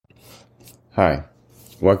Hi,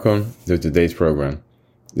 welcome to today's program.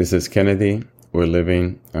 This is Kennedy. We're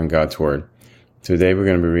living on God's Word. Today we're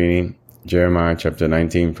going to be reading Jeremiah chapter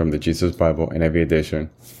 19 from the Jesus Bible NIV edition.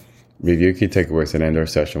 Review key takeaways and end our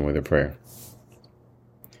session with a prayer.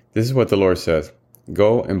 This is what the Lord says.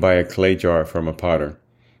 Go and buy a clay jar from a potter.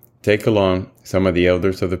 Take along some of the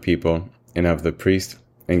elders of the people and of the priests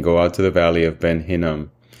and go out to the valley of Ben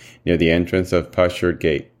Hinnom, near the entrance of Pashur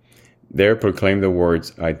Gate. There proclaim the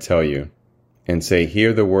words I tell you, and say,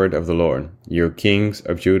 hear the word of the Lord, you kings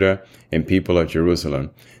of Judah and people of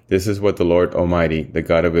Jerusalem. This is what the Lord Almighty, the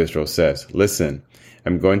God of Israel, says. Listen,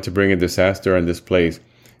 I'm going to bring a disaster on this place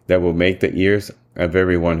that will make the ears of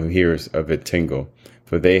everyone who hears of it tingle.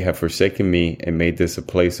 For they have forsaken me and made this a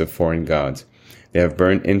place of foreign gods. They have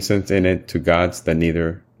burned incense in it to gods that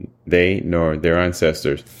neither they nor their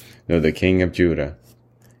ancestors, nor the king of Judah,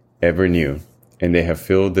 ever knew. And they have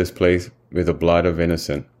filled this place with the blood of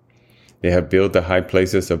innocent. They have built the high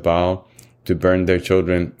places of Baal to burn their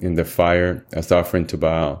children in the fire as offering to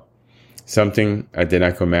Baal. Something I did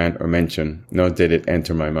not command or mention, nor did it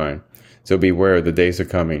enter my mind. So beware, the days are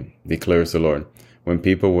coming, declares the Lord, when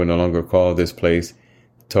people will no longer call this place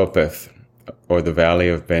Topheth, or the valley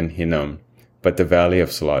of Ben Hinnom, but the valley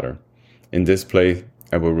of slaughter. In this place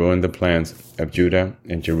I will ruin the plans of Judah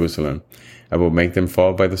and Jerusalem. I will make them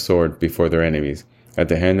fall by the sword before their enemies, at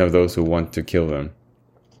the hand of those who want to kill them.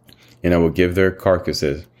 And I will give their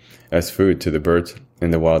carcasses as food to the birds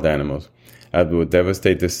and the wild animals. I will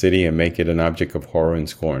devastate the city and make it an object of horror and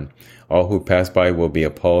scorn. All who pass by will be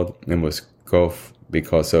appalled and will scoff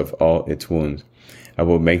because of all its wounds. I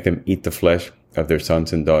will make them eat the flesh of their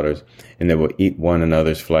sons and daughters, and they will eat one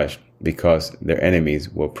another's flesh, because their enemies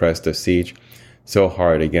will press the siege so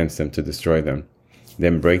hard against them to destroy them.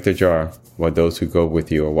 Then break the jar while those who go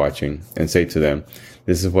with you are watching, and say to them,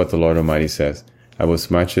 this is what the Lord Almighty says. I will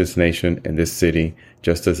smash this nation and this city,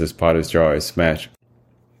 just as this potter's jar is smashed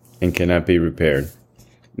and cannot be repaired.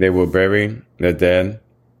 They will bury the dead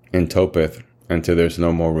in Topheth until there's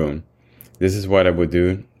no more room. This is what I will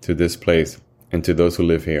do to this place and to those who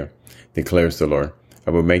live here, declares the Lord.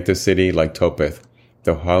 I will make the city like Topheth.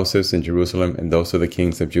 The houses in Jerusalem and those of the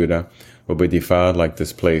kings of Judah will be defiled like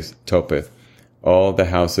this place, Topheth. All the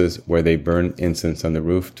houses where they burned incense on the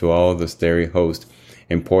roof to all the starry host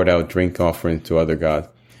and poured out drink offerings to other gods.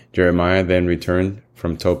 Jeremiah then returned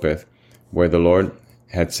from Topheth, where the Lord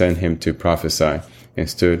had sent him to prophesy, and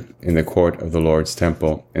stood in the court of the Lord's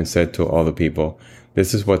temple, and said to all the people,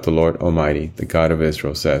 this is what the Lord Almighty, the God of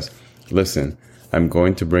Israel, says. Listen, I'm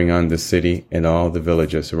going to bring on this city and all the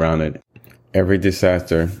villages around it every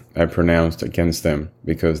disaster I pronounced against them,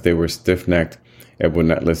 because they were stiff-necked and would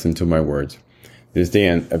not listen to my words. This is the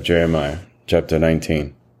end of Jeremiah, chapter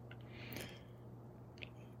 19.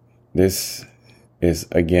 This is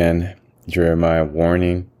again Jeremiah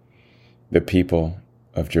warning the people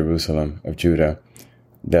of Jerusalem, of Judah,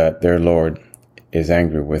 that their Lord is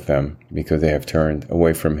angry with them because they have turned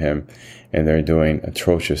away from him and they're doing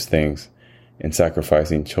atrocious things and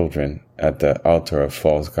sacrificing children at the altar of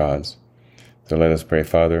false gods. So let us pray.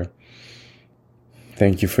 Father,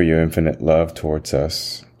 thank you for your infinite love towards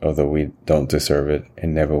us, although we don't deserve it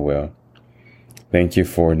and never will. Thank you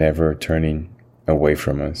for never turning away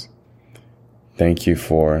from us. Thank you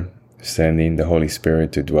for sending the Holy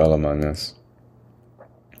Spirit to dwell among us,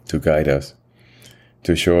 to guide us,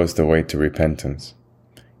 to show us the way to repentance.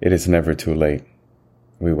 It is never too late.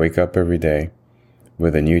 We wake up every day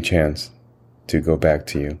with a new chance to go back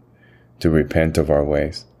to you, to repent of our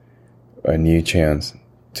ways, a new chance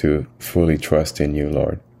to fully trust in you,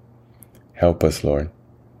 Lord. Help us, Lord.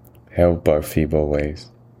 Help our feeble ways.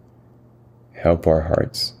 Help our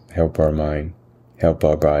hearts. Help our mind. Help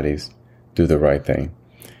our bodies do the right thing.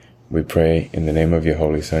 We pray in the name of your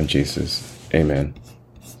Holy Son, Jesus. Amen.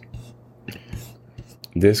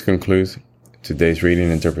 This concludes today's reading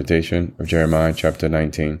and interpretation of Jeremiah chapter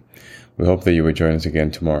 19. We hope that you will join us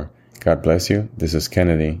again tomorrow. God bless you. This is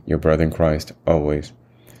Kennedy, your brother in Christ, always.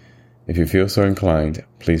 If you feel so inclined,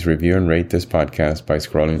 please review and rate this podcast by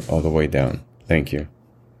scrolling all the way down. Thank you.